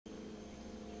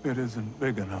It isn't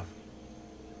big enough.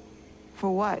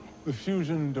 For what? The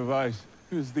fusion device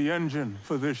is the engine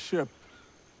for this ship.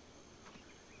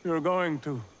 You're going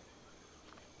to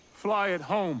fly it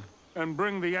home and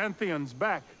bring the Antheans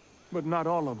back, but not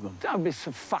all of them. Don't be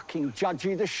so fucking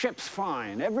judgy. The ship's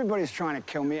fine. Everybody's trying to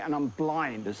kill me, and I'm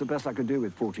blind. It's the best I could do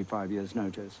with 45 years'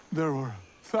 notice. There were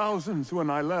thousands when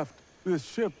I left. This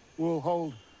ship will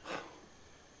hold...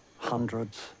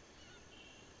 Hundreds.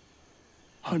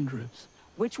 Hundreds.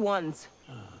 Which ones?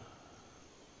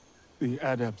 The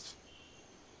adepts.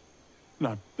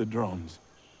 Not the drones.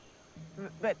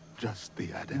 But... Just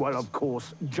the adepts. Well, of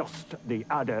course, just the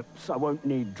adepts. I won't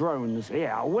need drones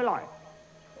here, will I?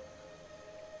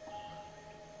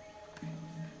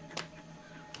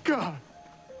 God!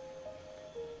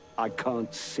 I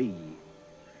can't see.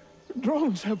 The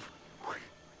drones have...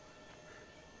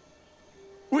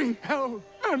 We held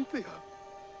Anthea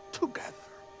together.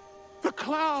 The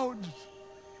clouds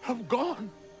have gone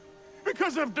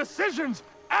because of decisions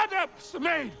adepts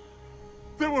made.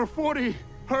 There were 40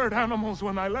 herd animals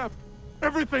when I left.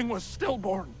 Everything was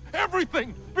stillborn.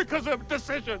 Everything because of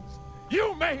decisions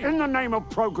you made. In the name of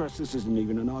progress, this isn't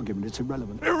even an argument. It's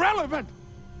irrelevant. Irrelevant!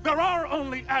 There are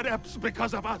only adepts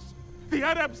because of us. The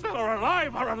adepts that are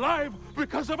alive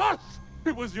because of us.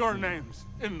 It was your names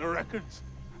in the records,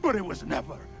 but it was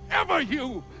never, ever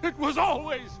you. It was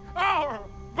always our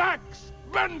backs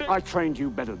bending. I trained you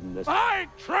better than this. I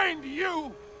trained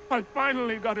you. I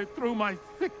finally got it through my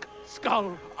thick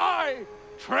skull. I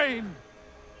trained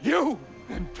you,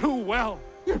 and too well,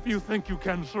 if you think you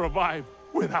can survive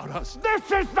without us.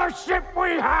 This is the ship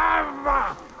we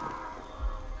have!